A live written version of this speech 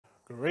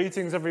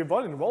Greetings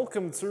everybody and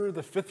welcome to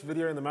the 5th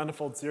video in the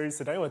Manifold series.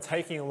 Today we're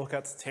taking a look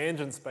at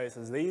tangent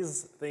spaces.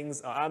 These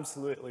things are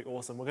absolutely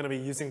awesome. We're going to be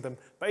using them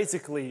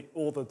basically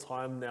all the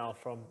time now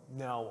from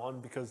now on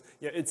because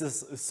it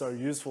just is so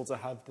useful to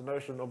have the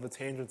notion of a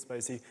tangent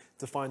space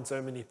to find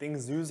so many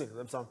things using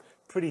them. So I'm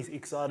pretty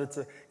excited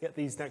to get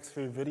these next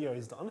few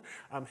videos done.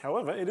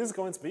 However, it is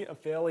going to be a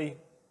fairly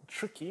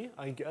tricky,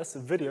 I guess,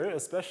 video,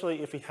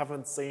 especially if you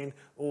haven't seen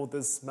all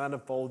this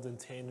manifold and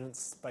tangent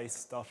space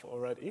stuff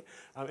already.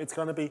 It's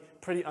going to be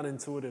pretty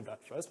unintuitive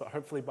at first, but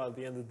hopefully by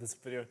the end of this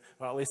video,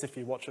 or at least if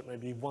you watch it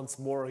maybe once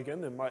more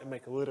again, it might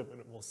make a little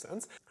bit more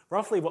sense.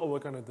 Roughly what we're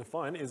going to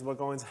define is we're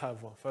going to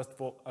have, well, first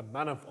of all, a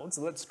manifold.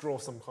 So let's draw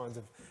some kind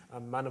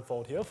of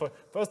manifold here.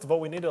 First of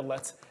all, we need to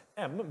let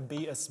M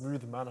be a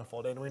smooth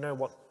manifold, and we know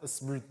what a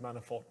smooth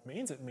manifold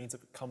means. It means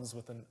it comes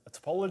with a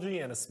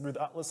topology and a smooth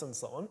atlas and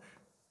so on.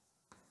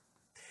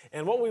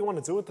 And what we want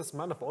to do with this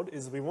manifold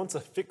is we want to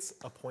fix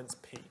a point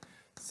P.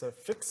 So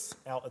fix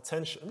our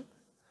attention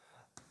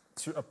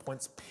to a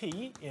point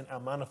P in our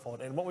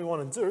manifold. And what we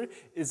want to do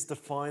is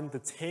define the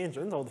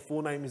tangent, or the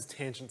full name is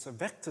tangent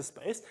vector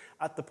space,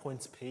 at the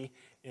point P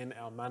in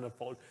our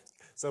manifold.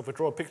 So if we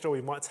draw a picture,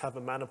 we might have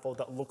a manifold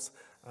that looks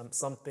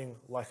something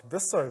like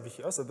this over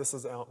here. So this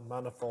is our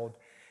manifold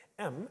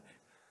M.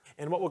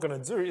 And what we're going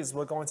to do is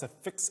we're going to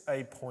fix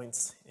a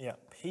point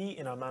P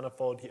in our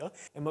manifold here.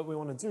 And what we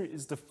want to do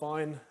is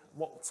define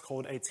what's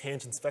called a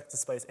tangent vector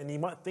space. And you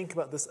might think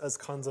about this as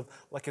kind of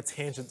like a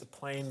tangent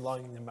plane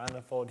lying in the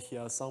manifold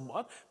here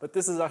somewhat. But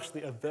this is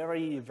actually a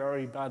very,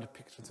 very bad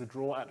picture to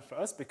draw at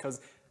first because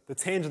the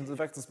tangent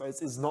vector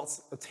space is not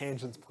a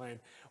tangent plane.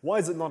 Why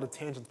is it not a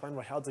tangent plane?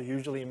 Well, how do you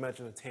usually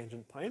imagine a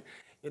tangent plane?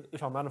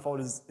 If our manifold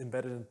is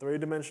embedded in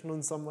three-dimensional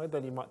in some way,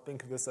 then you might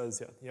think of this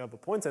as you have a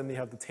point and you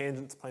have the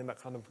tangent plane that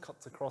kind of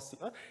cuts across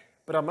here.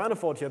 But our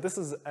manifold here, this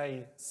is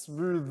a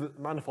smooth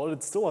manifold.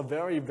 It's still a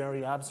very,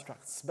 very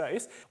abstract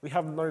space. We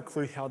have no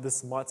clue how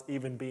this might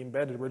even be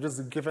embedded. We're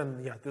just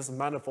given this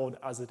manifold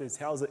as it is.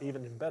 How is it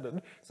even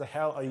embedded? So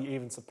how are you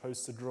even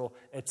supposed to draw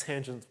a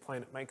tangent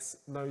plane? It makes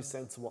no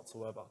sense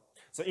whatsoever.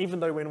 So even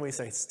though when we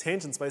say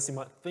tangent space, you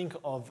might think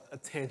of a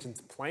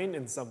tangent plane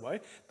in some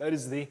way, that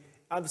is the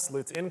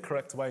absolute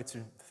incorrect way to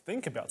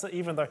think about it,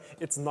 even though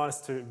it's nice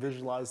to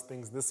visualize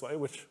things this way,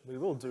 which we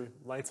will do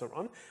later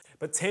on.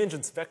 But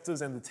tangent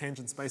vectors and the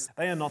tangent space,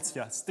 they are not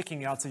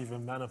sticking out of a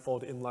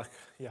manifold in like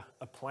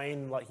a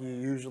plane like you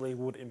usually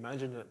would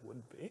imagine it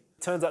would be.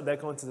 Turns out they're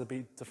going to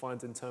be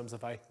defined in terms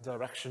of a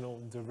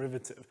directional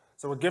derivative.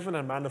 So we're given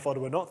a manifold,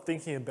 we're not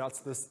thinking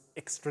about this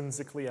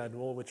extrinsically at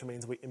all, which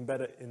means we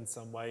embed it in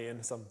some way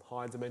in some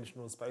high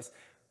dimensional space.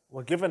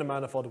 We're given a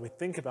manifold, we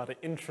think about it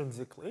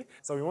intrinsically.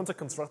 So we want to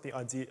construct the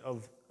idea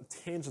of a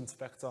tangent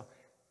vector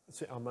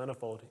to our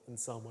manifold in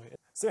some way.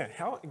 So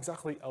how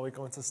exactly are we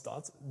going to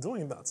start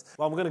doing that?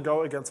 Well, I'm going to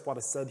go against what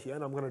I said here,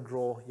 and I'm going to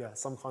draw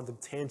some kind of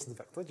tangent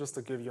vector just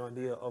to give you an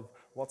idea of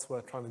what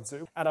we're trying to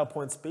do. At our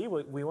points B,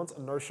 we want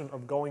a notion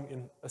of going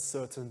in a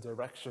certain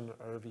direction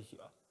over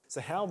here. So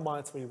how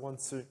might we want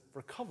to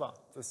recover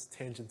this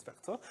tangent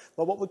vector?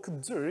 Well, what we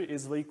could do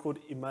is we could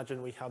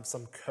imagine we have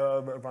some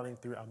curve running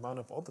through our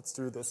manifold. Let's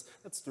do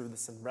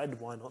this in red,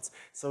 why not?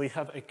 So we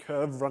have a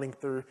curve running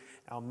through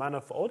our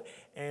manifold,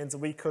 and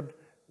we could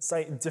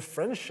say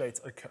differentiate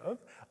a curve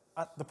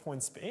at the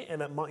points B,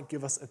 and it might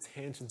give us a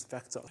tangent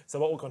vector. So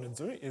what we're going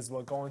to do is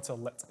we're going to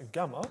let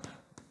gamma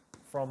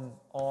from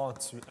R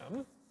to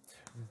M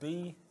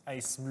be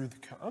a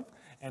smooth curve,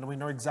 and we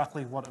know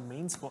exactly what it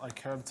means for a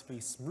curve to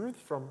be smooth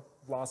from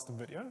last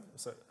video,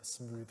 so a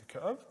smooth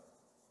curve.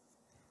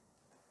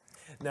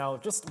 Now,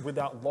 just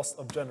without loss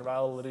of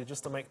generality,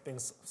 just to make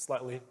things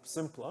slightly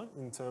simpler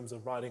in terms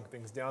of writing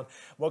things down,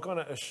 we're going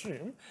to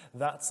assume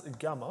that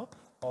gamma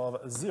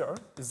of 0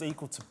 is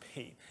equal to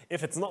P.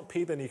 If it's not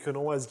P, then you can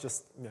always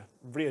just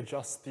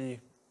readjust the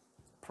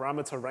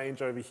parameter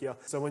range over here.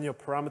 So when your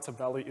parameter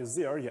value is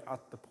 0, you're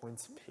at the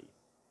point P.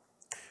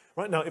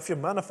 Right now, if your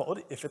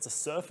manifold, if it's a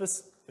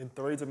surface in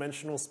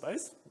three-dimensional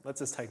space, let's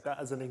just take that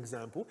as an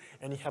example,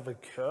 and you have a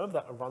curve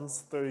that runs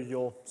through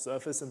your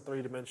surface in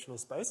three-dimensional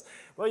space,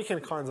 well, you can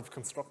kind of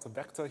construct a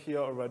vector here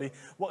already.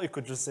 What you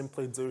could just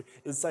simply do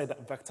is say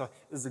that vector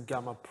is a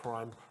gamma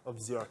prime of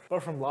 0.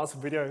 But from last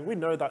video, we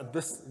know that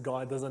this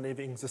guy doesn't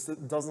even exist.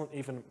 It doesn't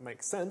even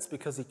make sense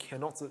because you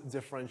cannot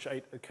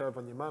differentiate a curve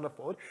on your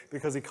manifold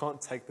because you can't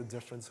take the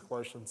difference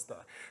quotients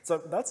there. So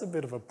that's a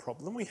bit of a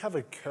problem. We have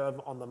a curve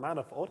on the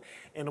manifold,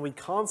 and we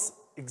can't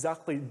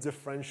exactly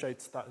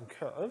differentiate that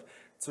curve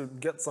to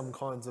get some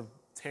kinds of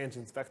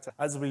tangent vector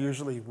as we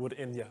usually would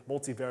in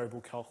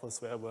multivariable calculus,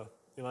 where we're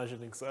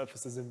imagining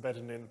surfaces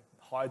embedded in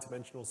high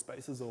dimensional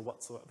spaces or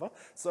whatsoever.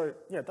 So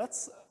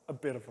that's a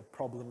bit of a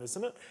problem,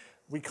 isn't it?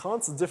 We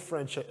can't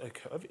differentiate a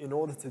curve in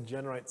order to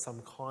generate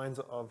some kind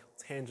of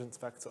tangent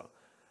vector.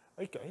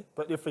 Okay,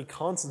 but if we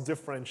can't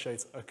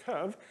differentiate a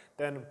curve,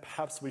 then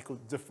perhaps we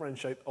could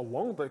differentiate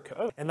along the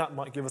curve, and that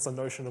might give us a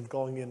notion of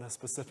going in a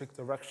specific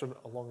direction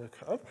along a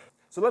curve.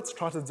 So let's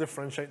try to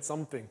differentiate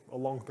something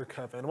along the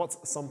curve. And what's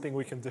something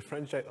we can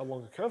differentiate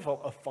along a curve?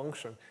 Well, a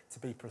function, to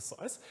be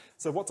precise.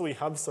 So what do we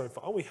have so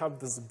far? We have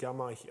this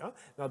gamma here.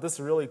 Now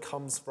this really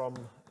comes from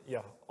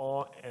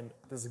R, and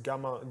this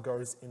gamma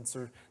goes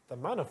into the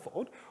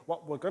manifold.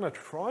 What we're going to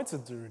try to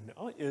do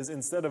now is,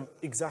 instead of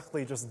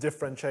exactly just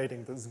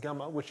differentiating this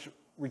gamma, which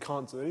we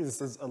can't do, this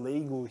is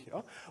illegal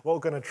here, what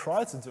we're going to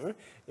try to do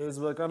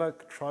is we're going to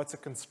try to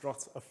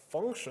construct a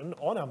function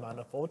on our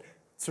manifold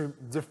to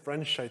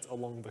differentiate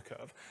along the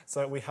curve.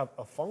 So we have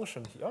a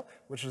function here,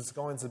 which is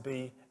going to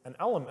be an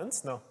element.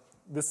 Now,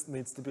 this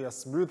needs to be a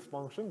smooth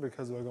function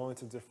because we're going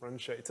to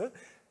differentiate it.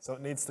 So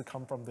it needs to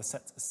come from the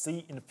set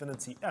C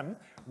infinity M,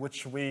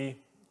 which we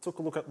took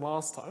a look at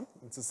last time.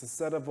 It's just a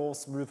set of all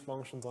smooth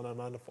functions on our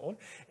manifold.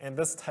 And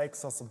this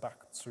takes us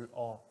back to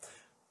R.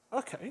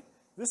 Okay,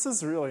 this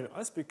is really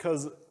nice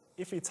because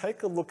if we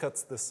take a look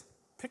at this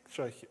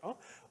picture here,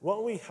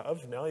 what we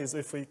have now is,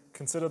 if we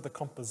consider the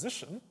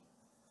composition,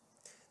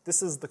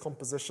 this is the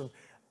composition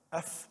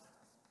F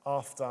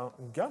after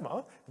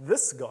gamma.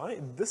 This guy,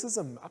 this is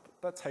a map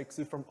that takes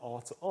you from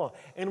R to R.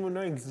 And we know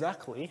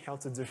exactly how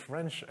to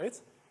differentiate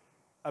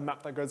a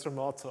map that goes from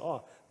R to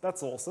R.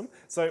 That's awesome.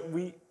 So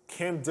we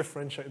can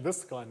differentiate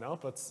this guy now,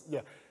 but yeah,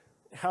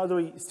 how do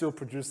we still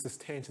produce this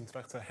tangent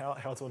vector? How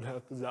on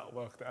earth does that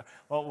work there?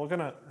 Well, we're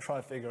gonna try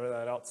to figure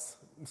that out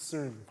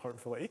soon,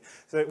 hopefully.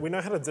 So we know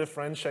how to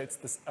differentiate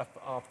this F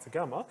after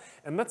gamma,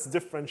 and let's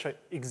differentiate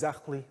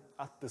exactly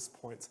at this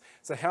point.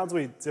 So how do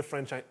we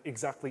differentiate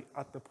exactly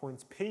at the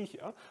point P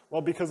here?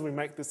 Well, because we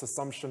make this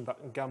assumption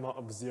that gamma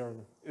of 0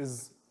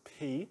 is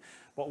P,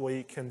 what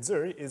we can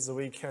do is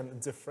we can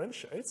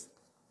differentiate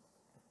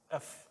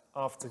F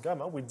after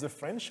gamma. We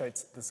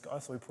differentiate this guy,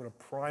 so we put a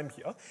prime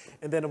here,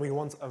 and then we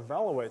want to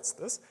evaluate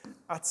this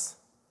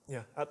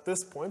at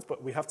this point,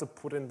 but we have to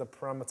put in the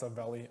parameter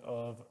value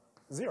of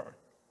 0,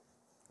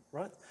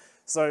 right?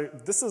 So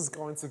this is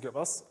going to give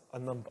us a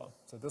number.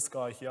 So this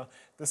guy here,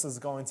 this is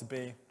going to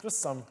be just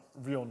some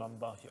real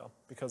number here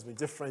because we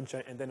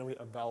differentiate and then we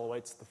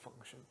evaluate the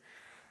function.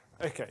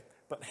 Okay,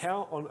 but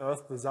how on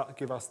earth does that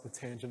give us the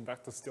tangent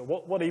vector still?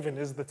 What even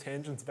is the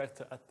tangent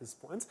vector at this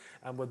point?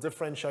 And we're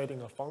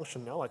differentiating a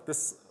function now, like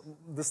this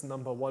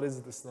number, what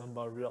is this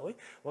number really?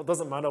 Well, it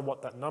doesn't matter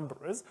what that number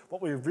is.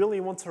 What we really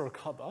want to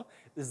recover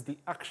is the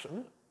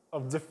action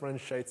of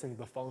differentiating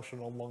the function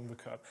along the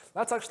curve.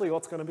 That's actually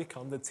what's going to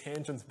become the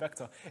tangent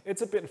vector.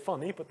 It's a bit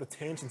funny, but the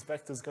tangent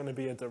vector is going to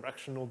be a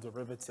directional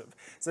derivative.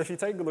 So if you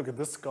take a look at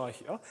this guy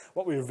here,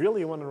 what we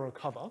really want to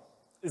recover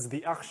is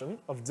the action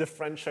of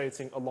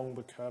differentiating along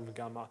the curve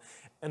gamma.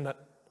 And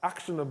that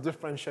action of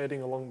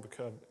differentiating along the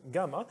curve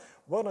gamma,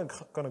 we're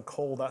going to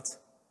call that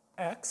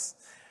x,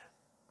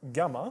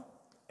 gamma,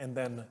 and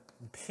then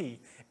p.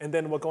 And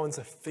then we're going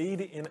to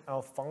feed in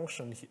our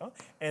function here,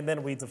 and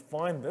then we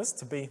define this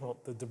to be, well,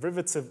 the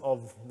derivative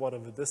of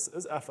whatever this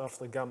is, f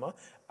after gamma,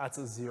 at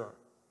 0.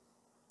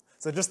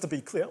 So just to be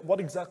clear, what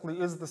exactly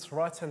is this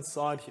right-hand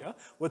side here?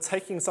 We're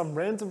taking some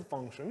random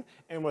function,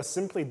 and we're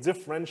simply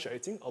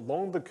differentiating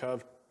along the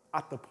curve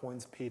at the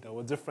point P, though.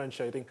 We're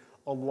differentiating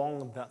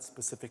along that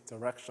specific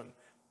direction.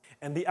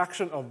 And the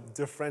action of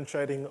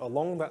differentiating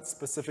along that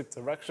specific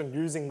direction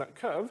using that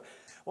curve,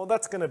 well,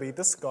 that's going to be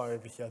this guy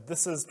over here.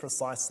 This is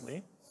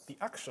precisely the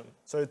action.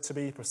 So to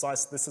be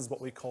precise, this is what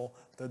we call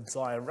the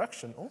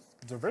directional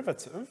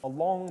derivative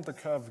along the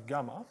curve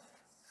gamma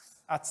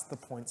at the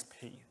point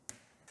P.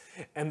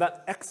 And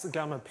that x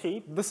gamma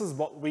p, this is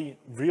what we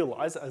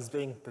realize as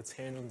being the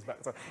tangent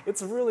vector.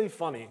 It's really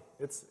funny.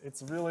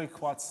 It's really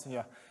quite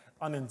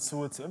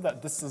unintuitive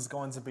that this is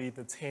going to be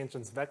the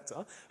tangent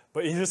vector,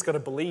 but you just got to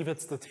believe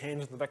it's the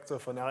tangent vector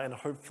for now, and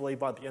hopefully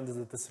by the end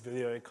of this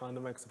video it kind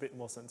of makes a bit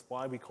more sense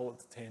why we call it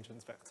the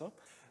tangent vector.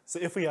 So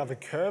if we have a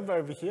curve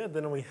over here,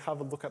 then we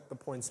have a look at the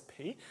points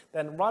P,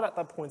 then right at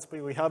that point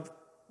P we have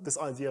this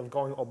idea of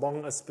going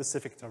along a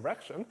specific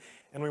direction,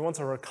 and we want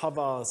to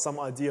recover some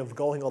idea of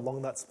going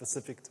along that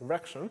specific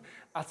direction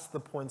at the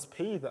point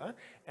P there,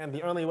 and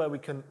the only way we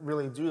can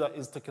really do that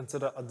is to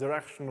consider a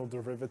directional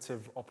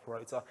derivative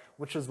operator,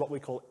 which is what we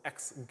call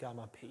x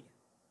gamma p.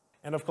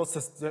 And of course,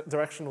 this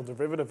directional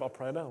derivative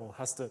operator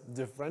has to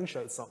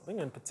differentiate something,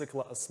 in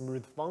particular a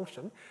smooth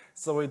function,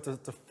 so we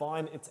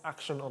define its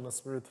action on a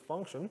smooth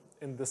function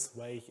in this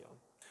way here.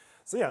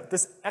 So yeah,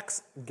 this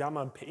x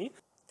gamma p,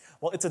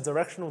 well, it's a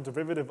directional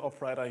derivative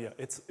operator here.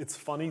 It's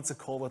funny to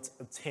call it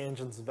a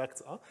tangent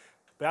vector,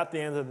 but at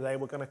the end of the day,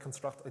 we're going to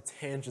construct a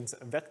tangent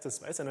vector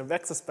space. And a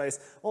vector space,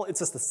 well, it's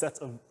just a set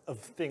of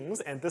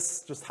things, and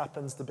this just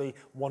happens to be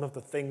one of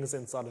the things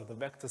inside of the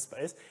vector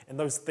space. And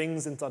those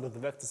things inside of the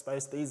vector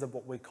space, these are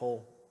what we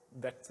call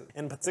vectors.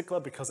 In particular,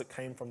 because it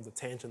came from the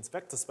tangent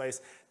vector space,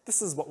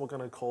 this is what we're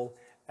going to call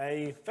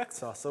a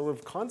vector. So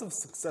we've kind of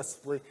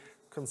successfully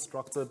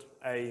constructed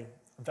a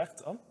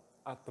vector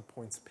at the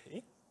point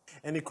P.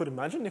 And you could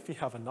imagine if you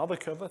have another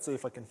curve, let's see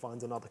if I can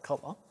find another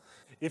color.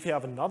 If you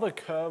have another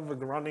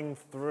curve running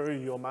through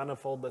your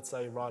manifold, let's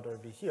say right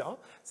over here,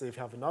 so if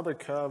you have another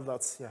curve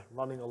that's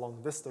running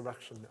along this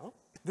direction now,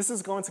 this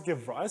is going to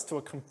give rise to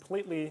a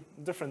completely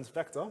different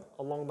vector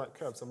along that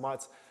curve. So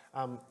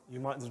you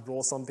might just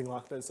draw something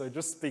like this. So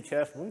just be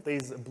careful.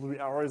 These blue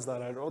arrows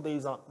that I draw,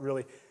 these aren't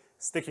really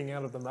sticking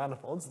out of the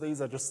manifolds.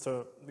 These are just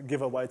to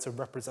give a way to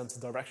represent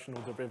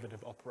directional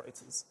derivative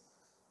operators.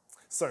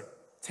 So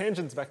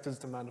tangent vectors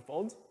to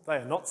manifolds, they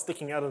are not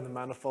sticking out of the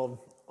manifold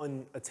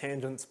on a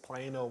tangent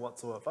plane or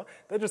whatsoever.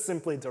 They're just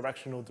simply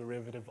directional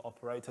derivative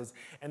operators.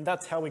 And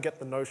that's how we get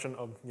the notion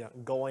of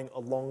going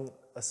along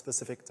a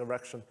specific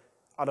direction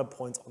at a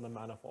point on the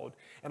manifold.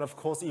 And of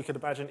course, you could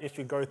imagine if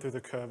you go through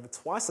the curve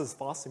twice as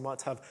fast, you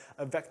might have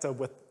a vector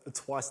with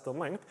twice the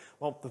length.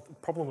 Well, the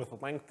problem with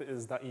length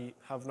is that you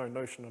have no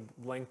notion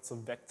of lengths of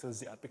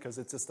vectors yet because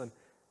it's just an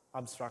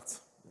abstract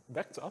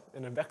vector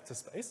in a vector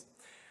space.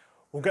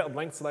 We'll get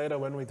lengths later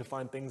when we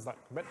define things like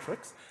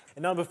metrics.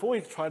 And now before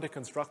we try to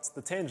construct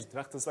the tangent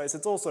vector space,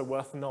 it's also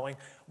worth knowing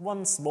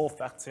one small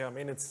fact here. I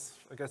mean,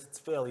 I guess it's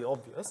fairly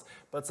obvious,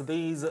 but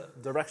these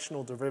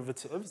directional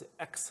derivatives,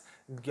 x,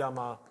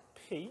 gamma,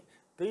 p,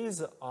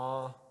 these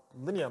are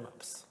linear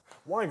maps.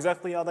 Why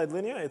exactly are they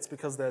linear? It's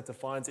because they're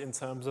defined in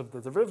terms of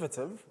the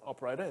derivative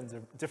operator,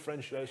 and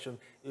differentiation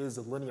is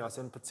linear.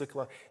 So in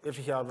particular,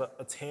 if you have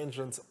a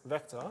tangent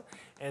vector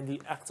and you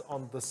act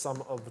on the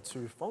sum of the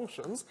two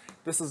functions,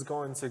 this is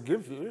going to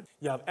give you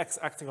have x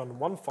acting on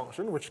one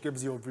function, which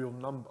gives you a real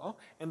number,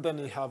 and then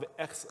you have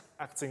x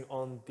acting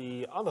on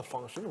the other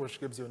function, which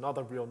gives you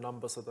another real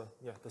number, so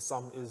the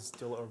sum is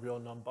still a real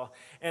number.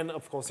 And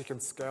of course, you can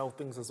scale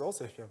things as well,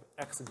 so if you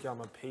have x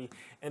gamma p,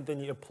 and then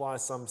you apply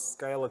some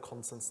scalar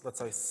constants, let's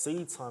say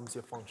c times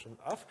your function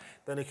f,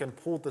 then you can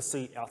pull the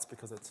c out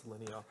because it's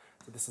linear.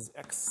 So this is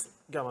x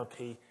gamma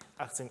p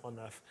acting on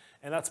f.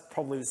 And that's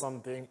probably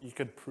something you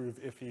could prove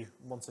if you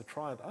want to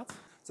try that.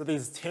 So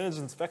these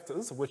tangent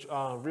vectors, which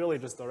are really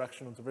just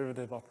directional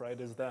derivative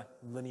operators, they're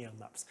linear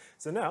maps.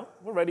 So now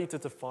we're ready to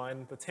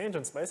define the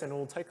tangent space, and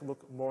we'll take a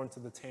look more into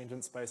the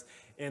tangent space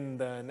in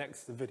the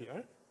next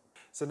video.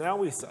 So now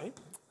we say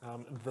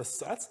the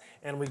set,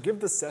 and we give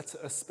the set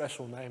a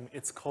special name.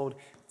 It's called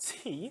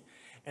T,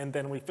 and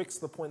then we fix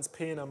the points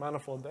P in our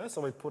manifold there,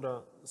 so we put a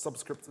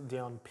subscript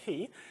down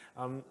P,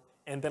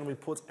 and then we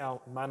put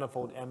our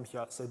manifold M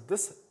here. So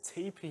this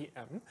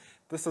TPM,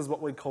 this is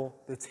what we call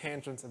the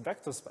tangent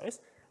vector space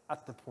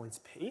at the points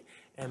P,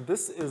 and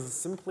this is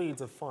simply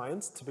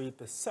defined to be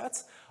the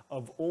set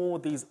of all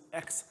these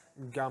x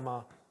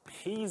gamma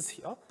p's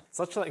here,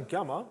 such that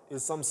gamma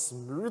is some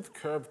smooth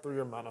curve through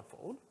your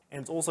manifold,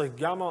 and also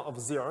gamma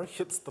of 0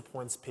 hits the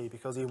points P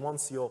because he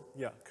wants your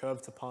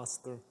curve to pass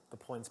through the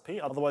points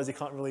P. Otherwise, you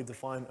can't really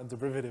define a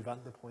derivative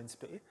at the points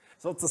P.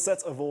 So it's a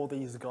set of all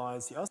these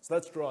guys here. So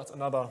let's draw out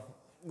another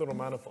little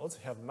manifold. So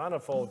you have a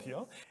manifold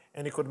here,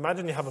 and you could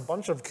imagine you have a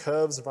bunch of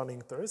curves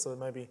running through, so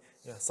maybe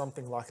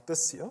something like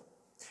this here.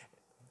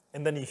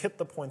 And then you hit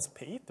the points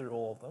P through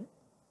all of them.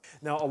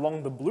 Now,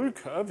 along the blue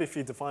curve, if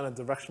you define a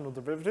directional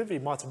derivative, you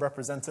might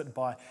represent it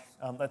by,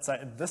 let's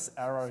say, this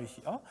arrow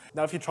here.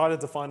 Now, if you try to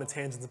define a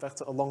tangent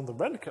vector along the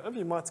red curve,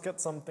 you might get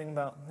something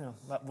that,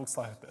 that looks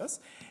like this.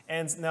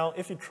 And now,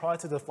 if you try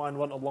to define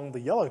one along the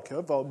yellow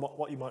curve, well,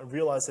 what you might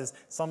realize is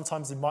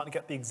sometimes you might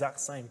get the exact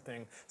same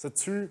thing. So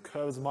two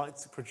curves might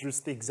produce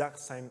the exact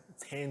same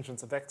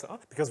tangent vector,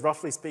 because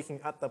roughly speaking,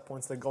 at that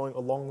point, they're going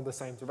along the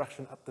same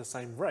direction at the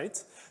same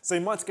rate. So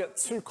you might get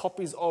two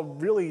copies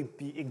of really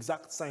the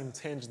exact same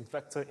tangent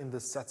vector in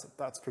this set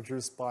that's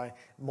produced by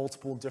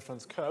multiple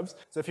different curves.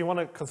 So if you want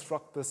to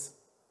construct this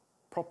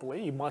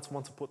properly, you might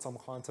want to put some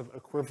kind of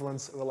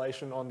equivalence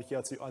relation on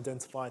here to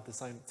identify the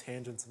same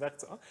tangent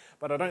vector.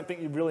 But I don't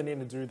think you really need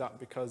to do that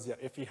because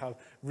if you have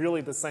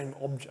really the same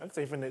object,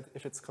 even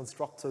if it's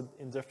constructed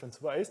in different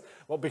ways,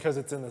 well, because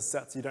it's in a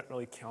set, you don't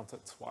really count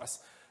it twice.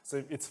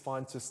 So it's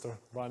fine just to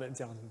write it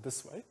down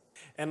this way.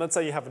 And let's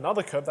say you have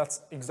another curve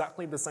that's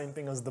exactly the same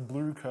thing as the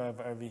blue curve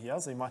over here.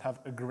 So you might have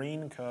a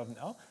green curve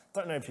now.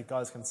 Don't know if you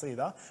guys can see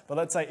that, but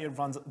let's say it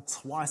runs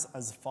twice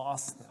as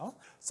fast now.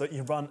 So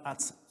you run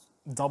at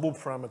double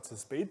parameter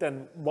speed,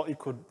 then what you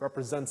could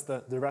represent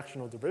the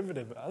directional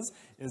derivative as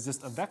is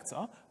just a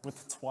vector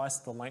with twice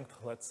the length,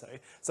 let's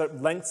say. So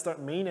lengths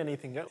don't mean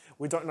anything yet.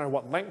 We don't know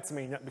what lengths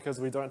mean yet because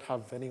we don't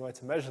have any way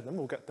to measure them.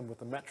 We'll get them with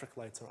a metric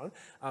later on.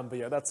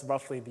 But that's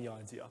roughly the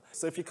idea.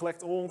 So if you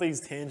collect all these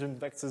tangent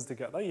vectors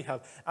together, you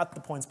have at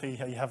the points P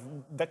here, you have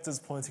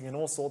vectors pointing in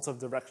all sorts of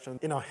directions.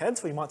 In our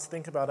heads, we might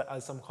think about it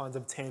as some kind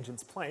of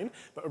tangent plane,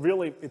 but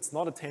really it's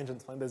not a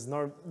tangent plane. There's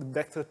no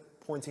vector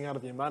pointing out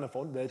of your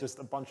manifold, they're just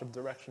a bunch of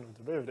directional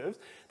derivatives.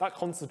 That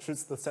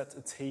constitutes the set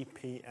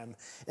TPM.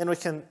 And we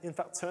can, in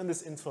fact, turn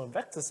this into a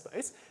vector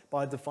space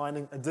by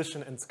defining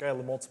addition and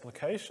scalar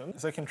multiplication.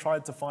 So you can try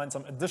to find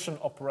some addition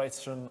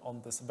operation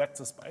on this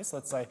vector space.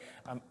 Let's say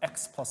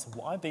x plus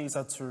y. These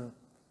are two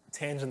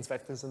tangent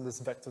vectors in this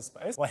vector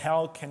space. Well,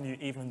 how can you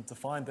even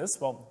define this?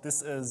 Well,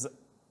 this is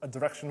a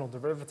directional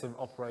derivative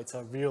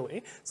operator,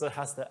 really. So it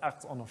has to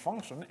act on a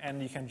function,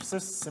 and you can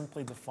just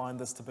simply define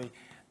this to be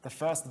the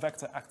first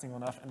vector acting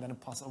on F and then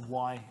plus a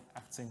Y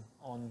acting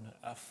on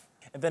F.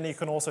 And then you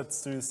can also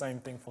do the same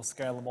thing for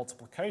scalar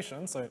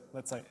multiplication. So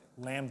let's say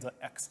lambda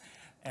x,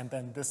 and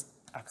then this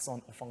acts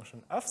on a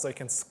function F. So you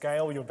can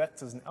scale your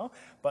vectors now,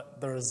 but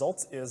the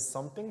result is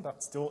something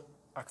that still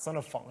acts on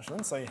a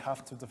function. So you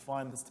have to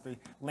define this to be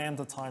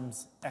lambda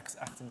times x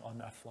acting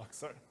on F, like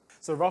so.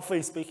 So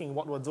roughly speaking,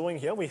 what we're doing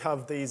here, we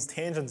have these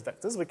tangent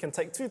vectors. We can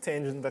take two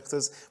tangent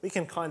vectors, we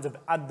can kind of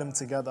add them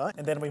together,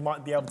 and then we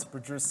might be able to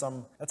produce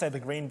some, let's say the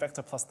green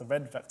vector plus the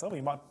red vector,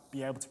 we might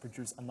be able to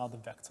produce another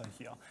vector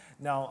here.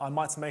 Now, I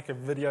might make a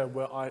video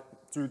where I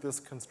do this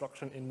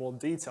construction in more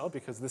detail,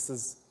 because this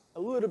is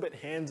a little bit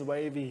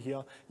hand-wavy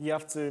here. You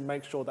have to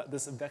make sure that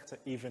this vector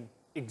even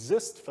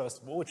exists,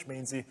 first of all, which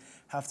means you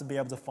have to be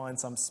able to find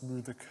some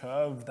smoother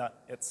curve that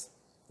it's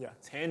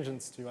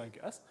tangents to, I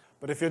guess.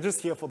 But if you're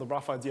just here for the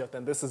rough idea,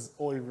 then this is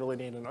all you really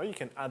need to know. You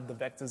can add the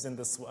vectors in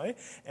this way,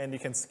 and you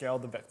can scale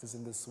the vectors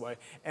in this way.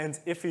 And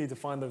if you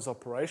define those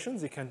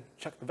operations, you can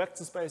check the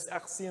vector space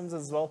axioms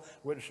as well,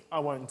 which I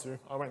won't do.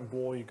 I won't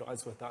bore you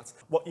guys with that.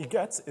 What you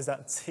get is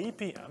that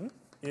TPM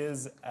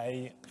is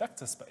a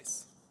vector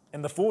space.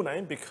 And the full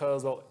name,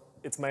 because, well,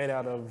 it's made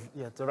out of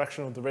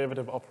directional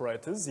derivative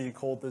operators, you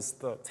call this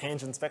the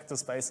tangent vector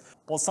space,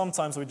 or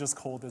sometimes we just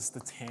call this the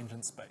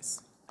tangent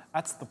space.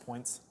 At the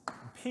point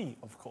P,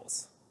 of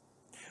course.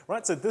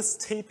 Right, so this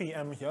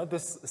TPM here,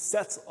 this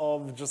set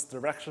of just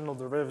directional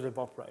derivative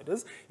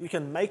operators, you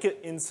can make it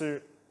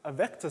into a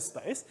vector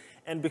space,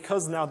 and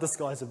because now this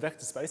guy is a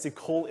vector space, you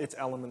call its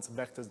elements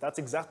vectors. That's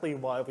exactly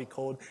why we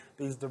called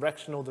these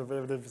directional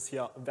derivatives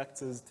here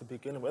vectors to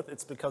begin with.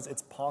 It's because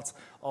it's part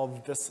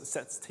of this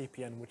set's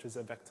TPM, which is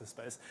a vector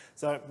space.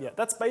 So yeah,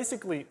 that's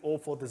basically all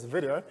for this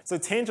video. So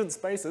tangent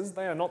spaces,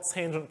 they are not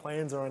tangent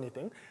planes or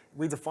anything.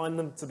 We define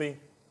them to be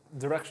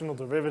directional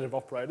derivative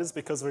operators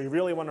because we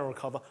really want to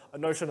recover a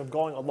notion of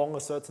going along a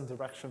certain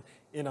direction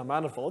in a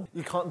manifold.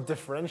 You can't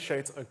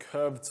differentiate a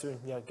curve to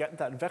get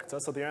that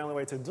vector, so the only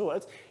way to do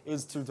it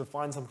is to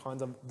define some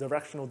kind of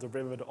directional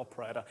derivative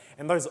operator.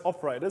 And those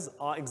operators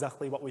are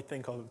exactly what we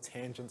think of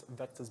tangent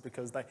vectors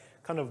because they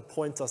kind of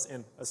point us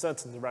in a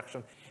certain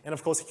direction. And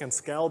of course, you can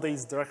scale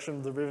these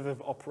directional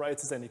derivative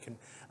operators, and you can,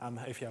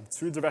 if you have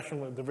two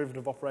directional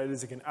derivative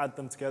operators, you can add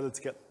them together to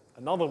get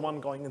another one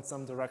going in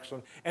some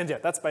direction. And yeah,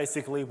 that's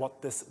basically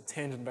what this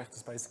tangent vector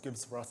space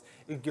gives for us.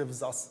 It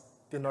gives us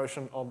the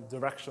notion of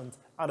directions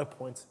at a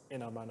point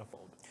in our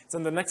manifold. So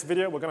in the next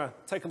video, we're going to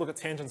take a look at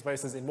tangent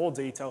spaces in more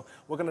detail.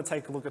 We're going to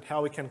take a look at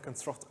how we can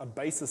construct a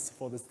basis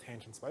for this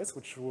tangent space,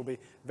 which will be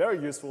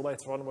very useful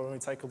later on when we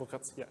take a look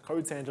at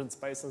cotangent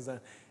spaces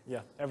and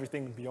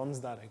everything beyond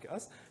that, I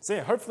guess. So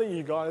yeah, hopefully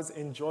you guys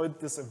enjoyed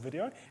this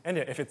video. And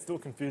yeah, if it's still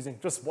confusing,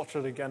 just watch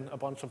it again a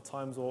bunch of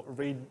times or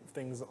read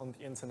things on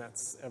the internet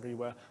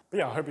everywhere. But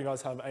yeah, I hope you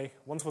guys have a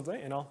wonderful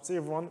day, and I'll see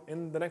everyone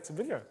in the next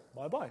video.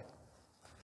 Bye-bye.